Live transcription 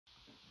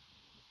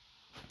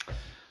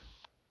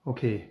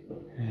Okay,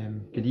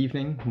 good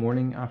evening,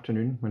 morning,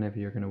 afternoon, whenever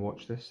you're going to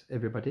watch this,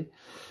 everybody.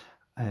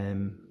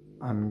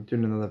 I'm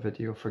doing another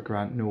video for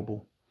Grant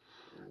Noble.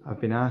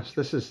 I've been asked,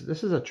 this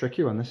is a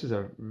tricky one, this is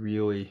a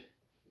really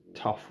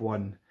tough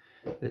one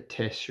that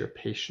tests your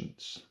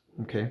patience,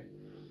 okay?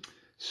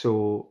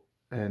 So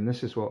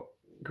this is what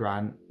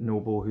Grant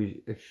Noble, who,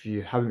 if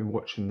you haven't been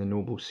watching the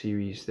Noble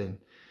series, then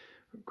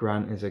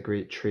Grant is a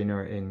great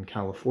trainer in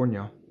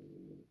California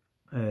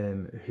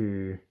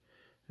who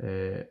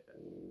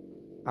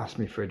asked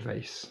me for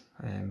advice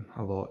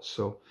a lot.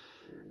 So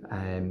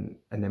and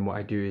then what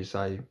I do is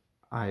I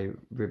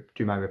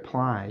do my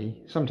reply.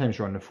 Sometimes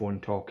we're on the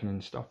phone talking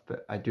and stuff,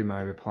 but I do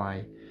my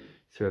reply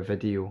through a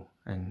video,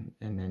 and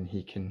then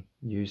he can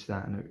use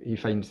that, and he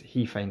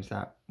finds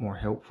that more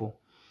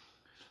helpful.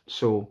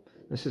 So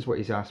this is what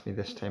he's asked me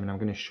this time, and I'm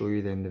going to show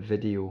you then the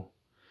video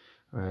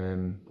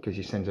because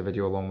he sends a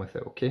video along with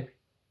it. Okay,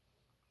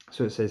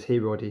 so it says, "Hey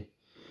Roddy,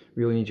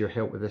 really need your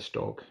help with this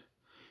dog.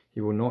 He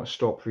will not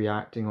stop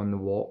reacting on the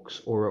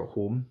walks or at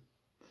home.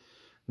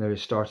 Now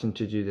he's starting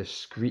to do this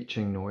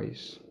screeching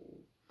noise.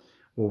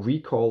 We'll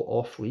recall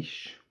off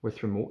leash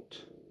with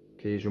remote.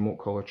 Okay, he's remote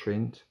collar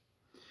trained.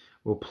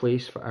 We'll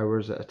place for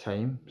hours at a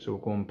time. So we'll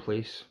go and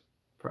place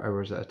for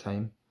hours at a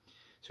time.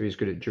 So he's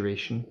good at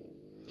duration.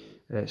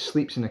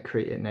 Sleeps in a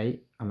crate at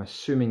night. I'm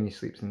assuming he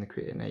sleeps in the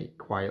crate at night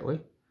quietly.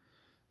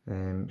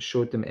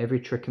 Showed them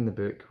every trick in the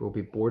book. We'll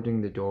be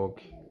boarding the dog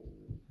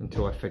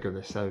until I figure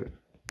this out."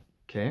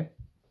 Okay.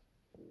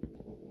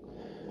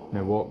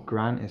 Now what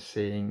Grant is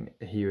saying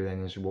here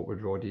then is, what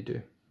would Roddy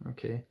do?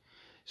 Okay,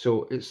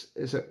 so it's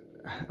a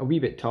wee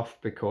bit tough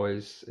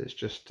because it's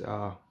just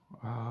how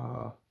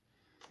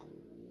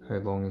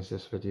long is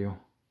this video?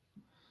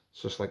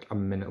 It's just like a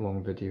minute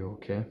long video.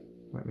 Okay,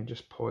 let me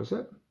just pause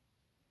it,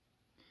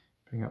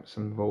 bring up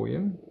some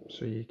volume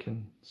so you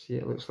can see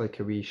it. Looks like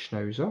a wee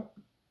Schnauzer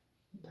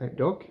type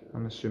dog,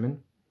 I'm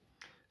assuming.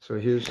 So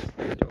here's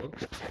the dog.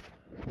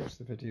 Here's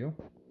the video.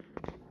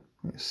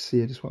 Let's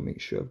see, I just want to make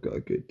sure I've got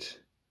a good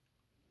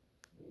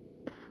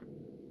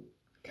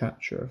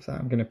capture of that.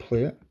 I'm going to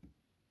play it.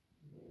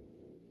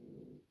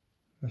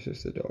 This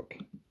is the dog.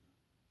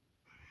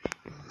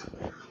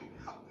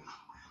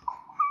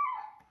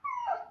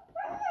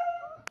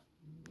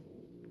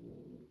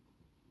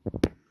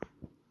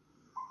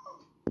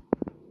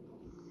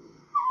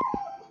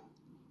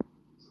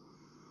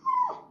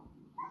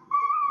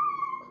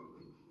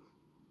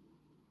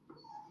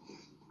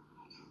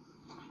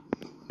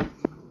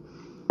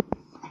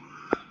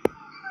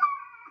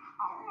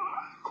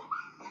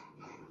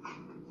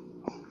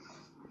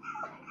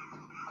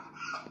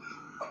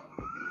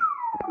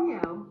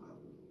 Meow.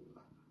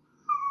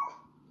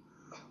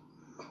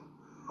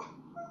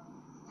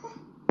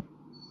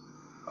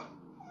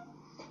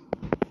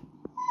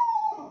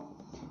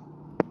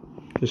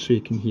 Just so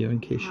you can hear in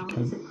case you How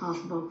can't. is it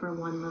possible for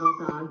one little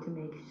dog to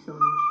make so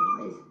much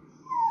noise?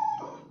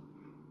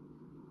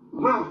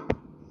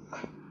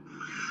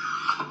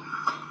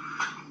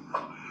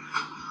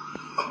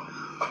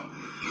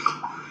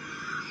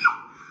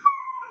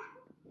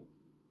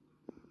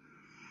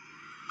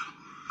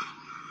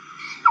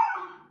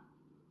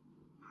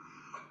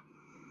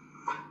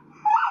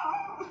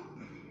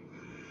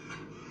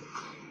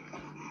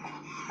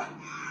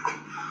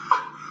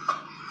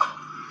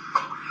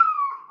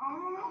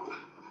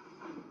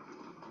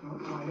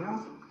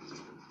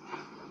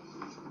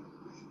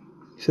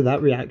 So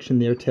that reaction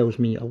there tells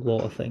me a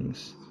lot of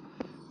things.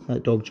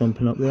 That dog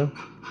jumping up there,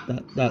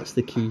 that's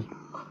the key.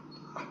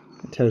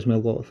 It tells me a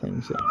lot of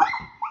things there.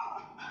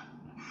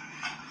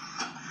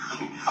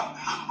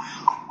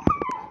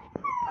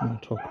 I'm going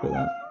to talk about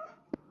that.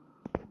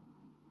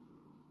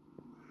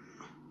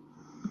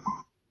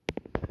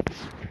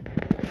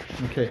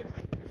 Okay,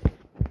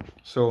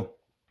 so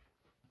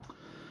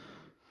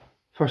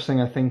first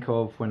thing I think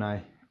of when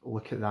I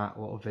look at that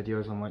lot of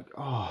videos, I'm like,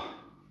 oh,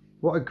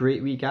 what a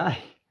great wee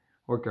guy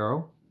or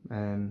girl.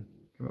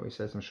 What he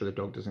says, I'm sure the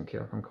dog doesn't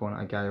care if I'm calling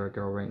it a guy or a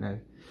girl right now.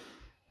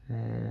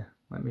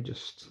 Let me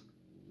just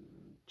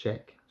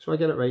check. So I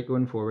get it right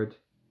going forward.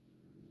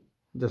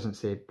 It doesn't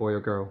say boy or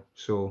girl,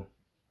 so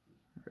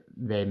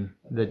them,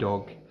 the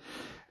dog.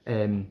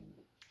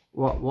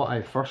 What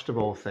I first of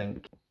all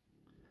think,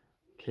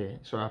 okay,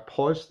 so I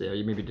paused there.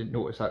 You maybe didn't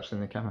notice actually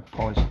in the camera.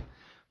 Pause.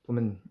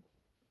 Blooming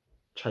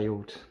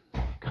child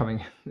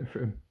coming in the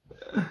room.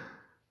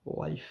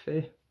 Life,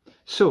 eh?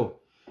 So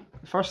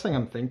the first thing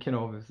I'm thinking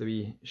of the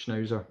wee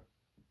Schnauzer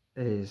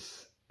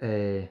is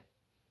I'm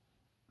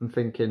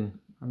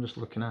just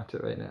looking at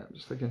it right now, I'm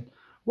just thinking,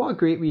 what a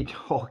great wee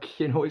dog.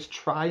 You know, it's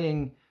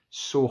trying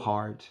so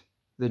hard.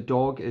 The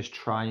dog is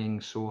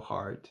trying so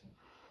hard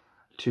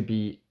to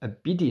be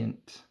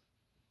obedient.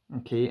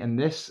 Okay, and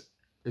this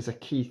is a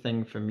key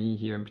thing for me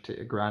here in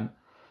particular, Grant,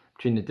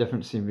 between the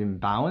difference in being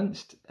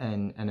balanced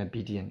and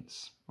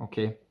obedience.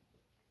 Okay,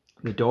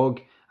 the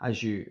dog,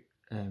 as you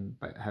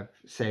have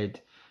said,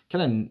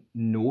 kind of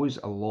knows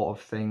a lot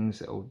of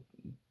things. It will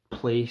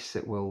place,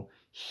 it will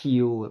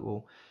heal, it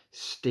will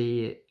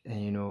stay,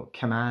 you know,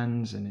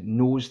 commands, and it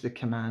knows the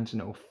commands,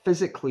 and it will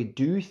physically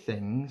do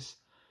things,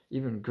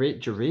 even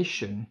great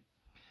duration,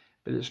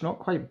 but it's not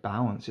quite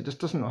balanced. It just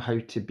doesn't know how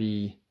to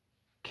be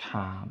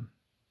calm,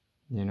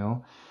 you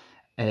know,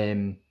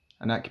 and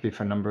that could be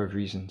for a number of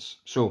reasons.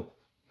 So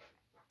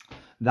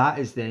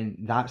that's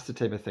the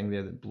type of thing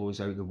there that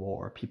blows out the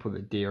water. People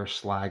that dare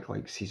slag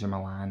like Cesar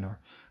Millan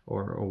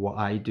or what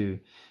I do,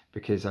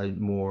 because I'm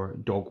more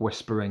dog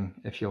whispering,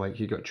 if you like.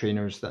 You got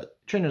trainers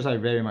I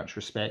very much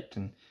respect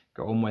and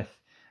got on with,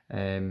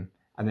 and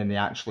then they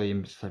actually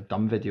have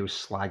done videos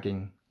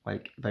slagging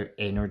like about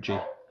energy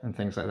and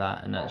things like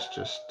that, and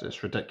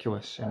it's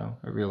ridiculous, you know.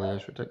 It really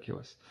is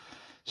ridiculous.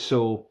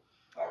 So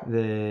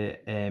the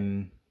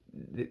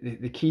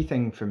key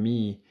thing for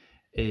me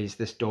is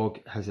this dog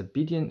has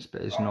obedience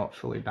but is not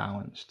fully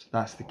balanced.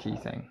 That's the key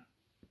thing.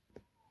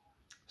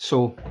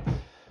 So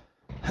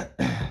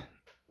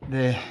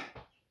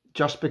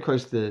just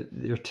because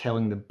you're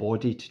telling the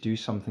body to do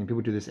something,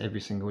 people do this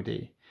every single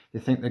day. They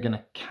think they're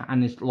gonna,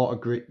 and there's a lot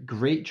of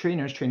great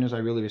trainers I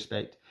really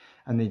respect,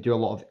 and they do a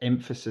lot of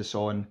emphasis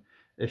on,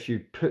 if you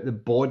put the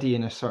body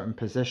in a certain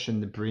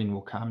position, the brain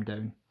will calm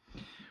down.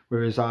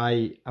 Whereas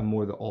I am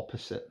more the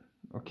opposite.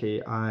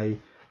 Okay, I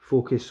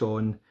focus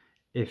on,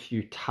 if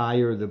you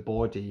tire the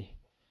body,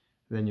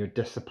 then you're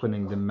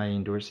disciplining the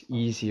mind, or it's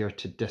easier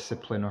to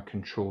discipline or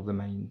control the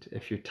mind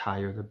if you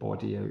tire the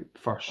body out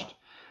first.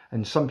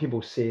 And some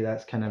people say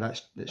that's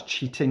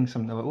cheating.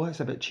 Something like, oh,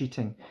 it's a bit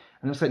cheating.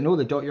 And it's like, no,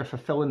 you're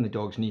fulfilling the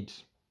dog's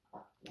needs.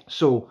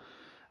 So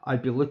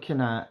I'd be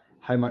looking at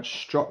how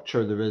much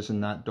structure there is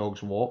in that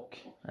dog's walk.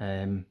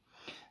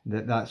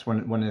 That's one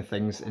of the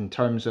things in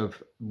terms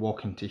of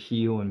walking to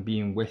heel and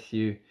being with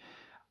you.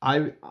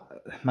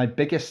 My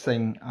biggest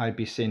thing I'd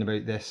be saying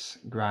about this,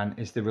 Grant,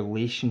 is the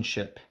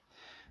relationship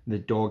the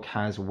dog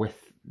has with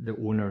the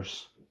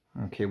owners,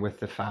 okay, with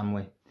the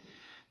family.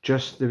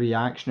 Just the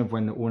reaction of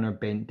when the owner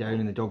bent down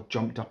and the dog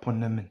jumped up on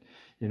them, and,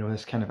 you know,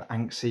 this kind of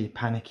angsty,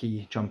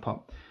 panicky jump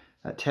up,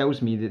 that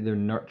tells me that they're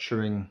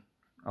nurturing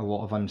a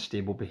lot of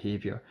unstable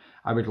behavior.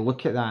 I would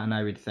look at that and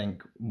I would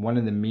think one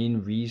of the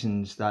main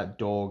reasons that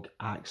dog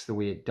acts the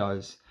way it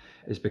does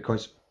is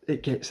because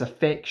it gets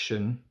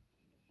affection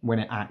when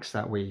it acts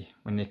that way,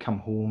 when they come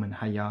home and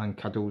hiya and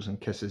cuddles and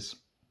kisses.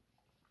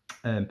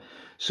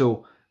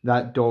 So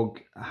that dog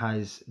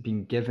has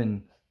been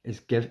given, is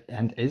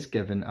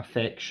given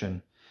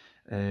affection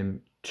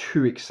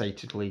too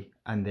excitedly,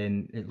 and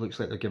then it looks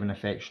like they're given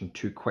affection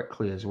too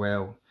quickly as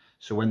well.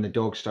 So when the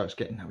dog starts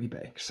getting a wee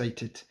bit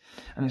excited,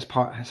 and it's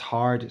part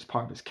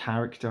of its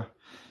character,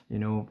 you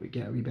know, we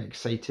get a wee bit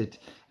excited,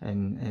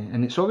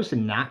 and it's obviously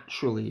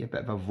naturally a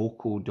bit of a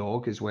vocal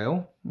dog as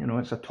well. You know,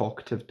 it's a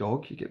talkative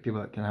dog. You get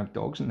people that can have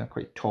dogs and they're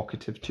quite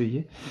talkative to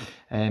you,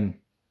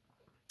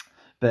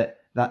 but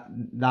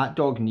that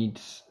dog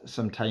needs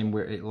some time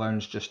where it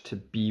learns just to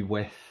be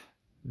with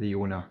the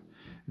owner.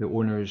 The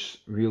owners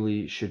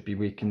really should be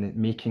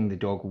making the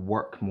dog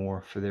work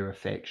more for their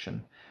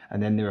affection,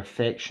 and then their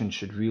affection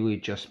should really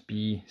just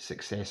be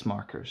success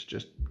markers.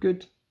 Just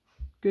good,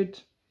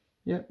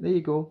 yeah, there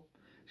you go.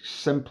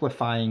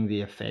 Simplifying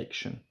the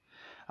affection.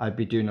 I'd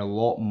be doing a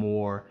lot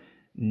more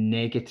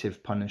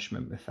negative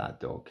punishment with that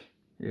dog,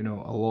 you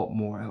know, a lot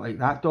more. Like,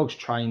 that dog's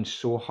trying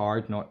so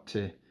hard not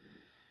to,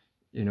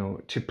 you know,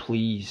 to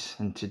please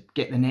and to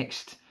get the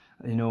next,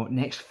 you know,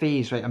 next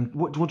phase, right?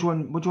 What do you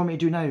want me to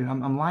do now?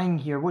 I'm lying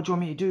here. What do you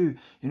want me to do?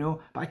 You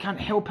know, but I can't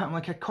help it. I'm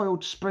like a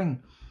coiled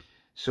spring.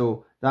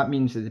 So that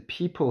means that the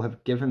people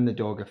have given the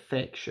dog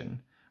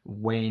affection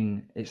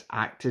when it's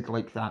acted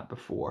like that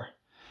before.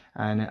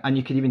 And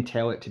you could even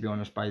tell it, to be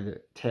honest, by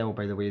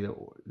the way that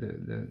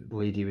the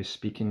lady was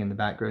speaking in the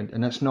background.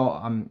 And it's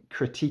not, I'm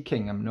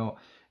critiquing, I'm not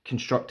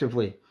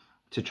constructively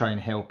to try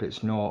and help.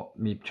 It's not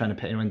me trying to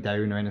put anyone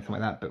down or anything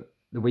like that. But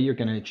the way you're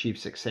going to achieve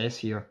success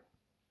here,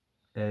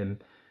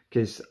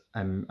 because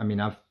I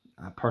mean, I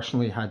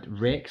personally had,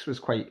 Rex was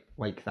quite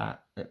like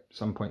that at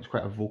some points,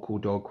 quite a vocal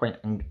dog, quite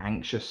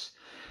anxious,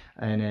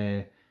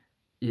 and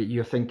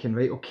you're thinking,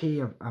 right,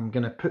 okay, I'm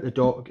going to put the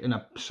dog in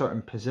a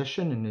certain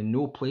position and in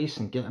no place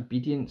and get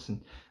obedience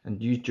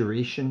and use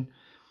duration.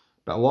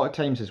 But a lot of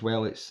times as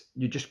well,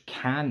 you just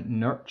can't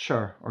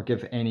nurture or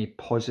give any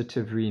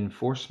positive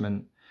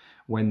reinforcement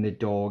when the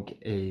dog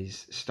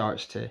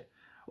starts to,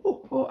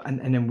 and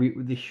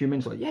then the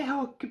humans are like, yeah,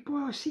 oh, good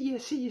boy, see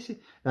you.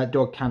 That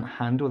dog can't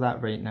handle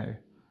that right now.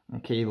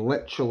 Okay,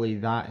 literally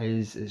that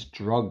is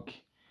drug,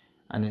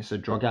 and it's a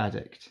drug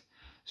addict.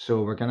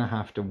 So we're going to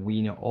have to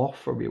wean it off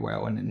for a wee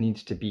while, and it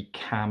needs to be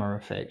calmer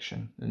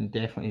affection. And it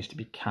definitely needs to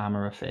be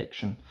calmer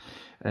affection.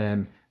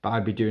 But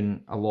I'd be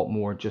doing a lot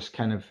more just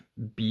kind of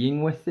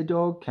being with the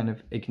dog, kind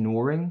of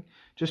ignoring,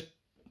 just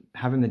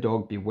having the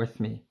dog be with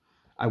me.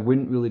 I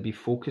wouldn't really be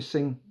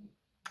focusing,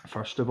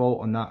 first of all,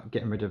 on that,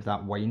 getting rid of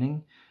that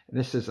whining.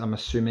 This is, I'm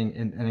assuming,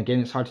 and again,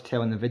 it's hard to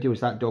tell in the video,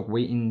 is that dog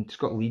waiting, it's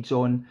got leads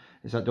on,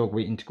 is that dog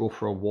waiting to go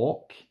for a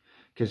walk?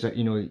 Because,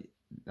 you know,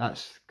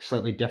 that's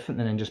slightly different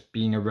than just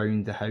being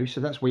around the house.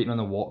 If that's waiting on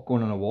a walk,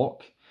 going on a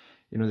walk,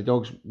 you know, the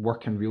dog's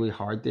working really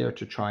hard there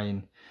to try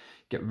and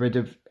get rid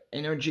of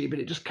energy, but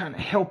it just can't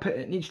help it.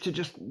 It needs to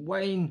just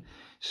whine.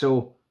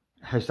 So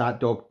has that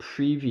dog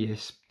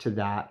previous to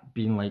that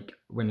been like,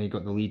 when they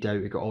got the lead out,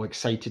 it got all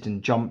excited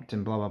and jumped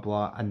and blah, blah,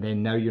 blah. And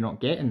then now you're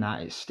not getting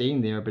that. It's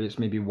staying there, but it's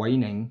maybe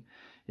whining.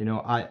 You know,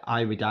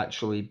 I would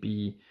actually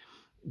be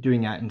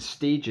doing that in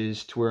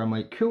stages to where I'm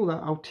like, cool,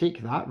 I'll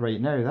take that right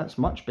now. That's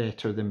much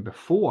better than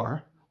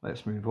before.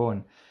 Let's move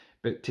on.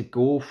 But to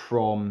go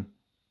from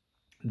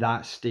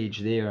that stage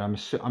there,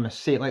 let's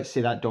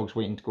say that dog's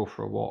waiting to go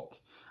for a walk.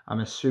 I'm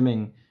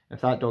assuming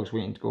if that dog's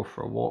waiting to go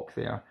for a walk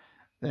there,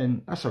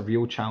 then that's a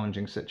real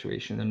challenging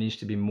situation. There needs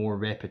to be more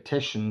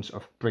repetitions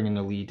of bringing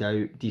the lead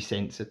out,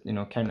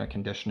 counter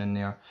conditioning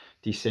there,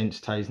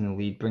 desensitizing the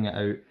lead, bring it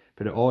out,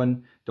 put it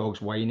on,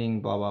 dog's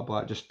whining, blah, blah,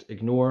 blah, just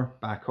ignore,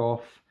 back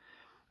off.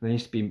 There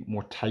needs to be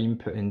more time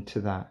put into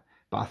that.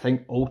 But I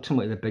think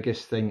ultimately the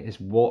biggest thing is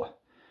what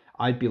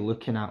I'd be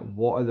looking at,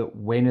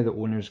 when are the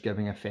owners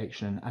giving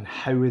affection and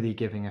how are they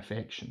giving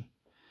affection?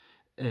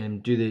 As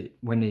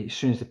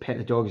soon as they pet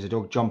the dog, is the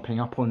dog jumping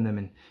up on them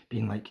and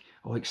being like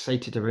all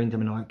excited around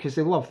them and all that? Because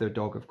they love their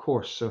dog, of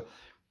course. So,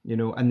 you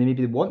know, and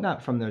maybe they want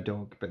that from their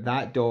dog. But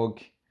that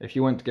dog, if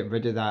you want to get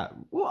rid of that,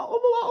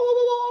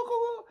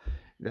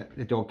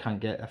 the dog can't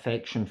get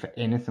affection for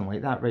anything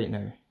like that right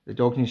now. The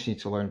dog needs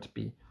to learn to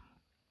be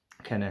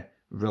kind of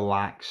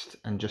relaxed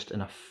and just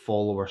in a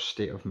follower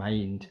state of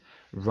mind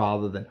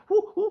rather than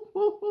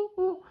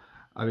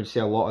I would say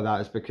a lot of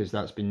that is because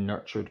that's been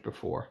nurtured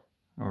before.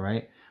 All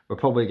right, we're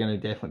probably going to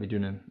definitely be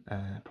doing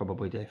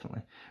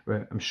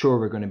I'm sure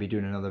we're going to be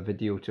doing another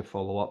video to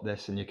follow up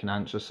this, and you can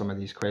answer some of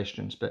these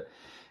questions. But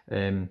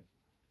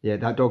yeah,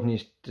 that dog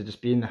needs to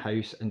just be in the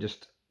house, and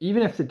just,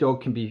 even if the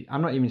dog can be,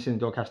 I'm not even saying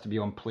the dog has to be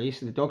on place.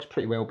 So the dog's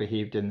pretty well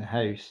behaved in the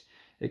house.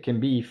 It can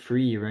be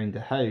free around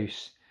the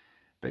house.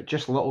 But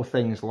just little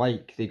things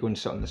like they go and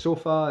sit on the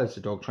sofa. Is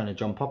the dog trying to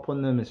jump up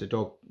on them? Is the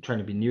dog trying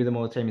to be near them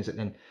all the time? Is it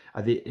then,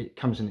 it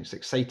comes and it's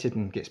excited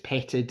and gets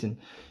petted? And,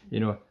 you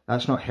know,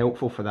 that's not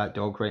helpful for that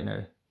dog right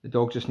now. The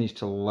dog just needs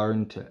to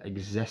learn to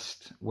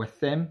exist with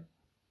them,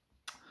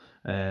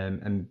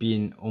 and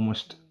being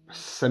almost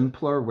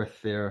simpler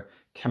with their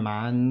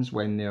commands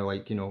when they're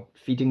like, you know,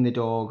 feeding the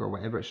dog or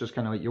whatever. It's just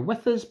kind of like, you're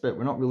with us, but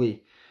we're not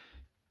really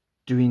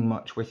doing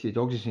much with you.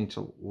 Dogs just need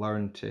to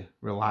learn to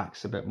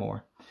relax a bit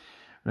more.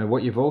 Now,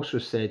 what you've also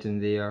said in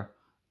there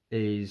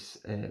is,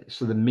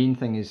 so the main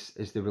thing is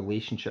the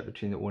relationship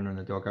between the owner and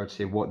the dog. I would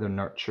say what they're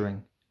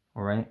nurturing,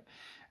 all right?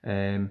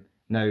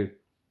 Now,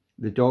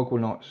 the dog will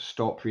not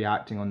stop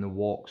reacting on the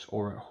walks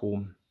or at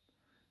home.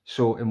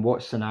 So in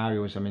what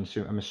scenarios, I'm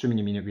assuming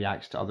you mean it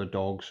reacts to other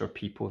dogs or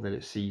people that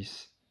it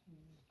sees.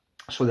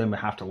 So then we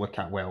have to look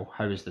at, well,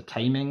 how is the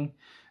timing,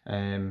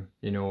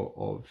 you know,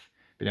 of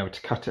being able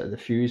to cut it at the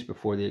fuse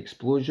before the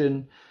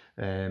explosion.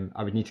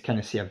 I would need to kind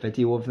of see a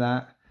video of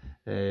that.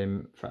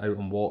 For out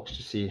on walks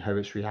to see how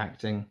it's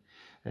reacting.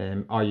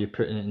 Are you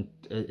putting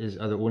it in,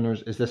 are the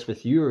owners, is this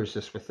with you or is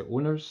this with the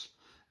owners?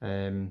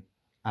 And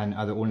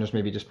are the owners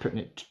maybe just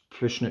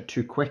pushing it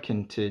too quick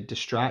into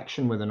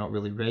distraction where they're not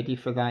really ready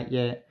for that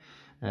yet?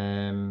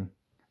 The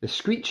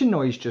screeching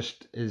noise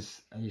just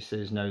is, he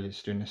says now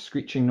it's doing a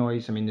screeching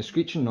noise. I mean, the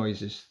screeching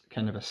noise is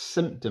kind of a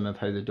symptom of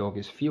how the dog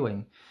is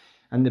feeling,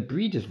 and the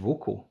breed is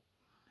vocal.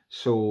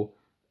 So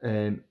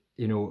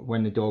you know,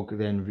 when the dog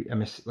then,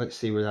 let's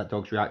say where that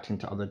dog's reacting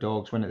to other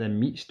dogs, when it then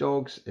meets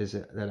dogs, is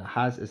it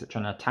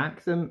trying to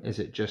attack them? Is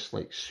it just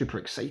like super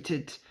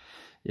excited?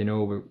 You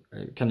know,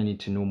 we kind of need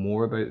to know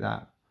more about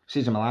that.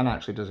 Caesar Milan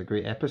actually does a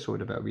great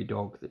episode about a wee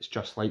dog that's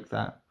just like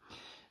that,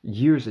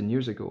 years and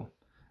years ago.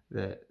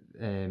 That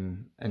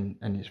and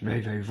it's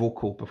very, very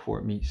vocal before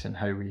it meets, and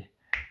how we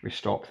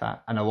stop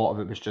that. And a lot of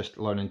it was just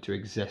learning to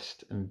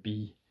exist and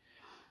be.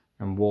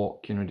 And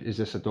walk, you know, is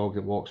this a dog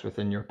that walks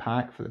within your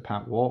pack for the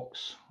pack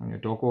walks when you're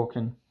dog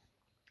walking?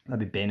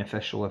 That'd be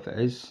beneficial if it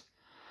is.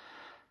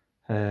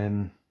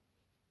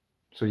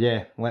 So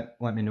yeah, let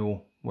me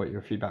know what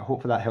your feedback.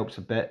 Hopefully that helps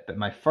a bit. But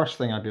my first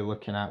thing I'd be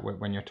looking at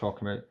when you're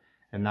talking about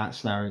in that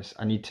scenario is,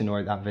 I need to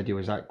know that video,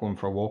 is that going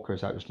for a walk or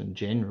is that just in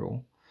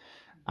general?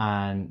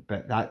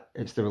 But that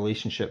it's the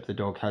relationship the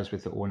dog has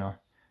with the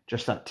owner.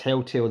 Just that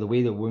telltale, the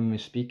way the woman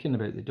was speaking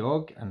about the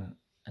dog, and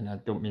I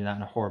don't mean that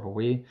in a horrible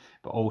way,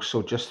 but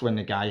also just when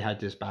the guy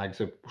had his bags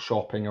of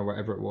shopping or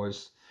whatever it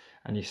was,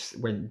 and he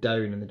went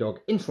down and the dog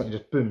instantly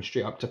just boom,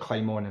 straight up to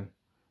climb on him.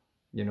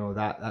 You know,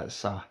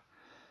 it's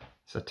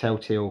a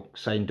telltale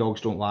sign.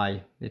 Dogs don't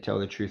lie, they tell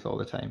the truth all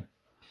the time.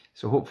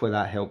 So hopefully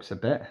that helps a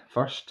bit.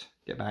 First,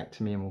 get back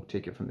to me and we'll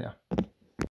take it from there.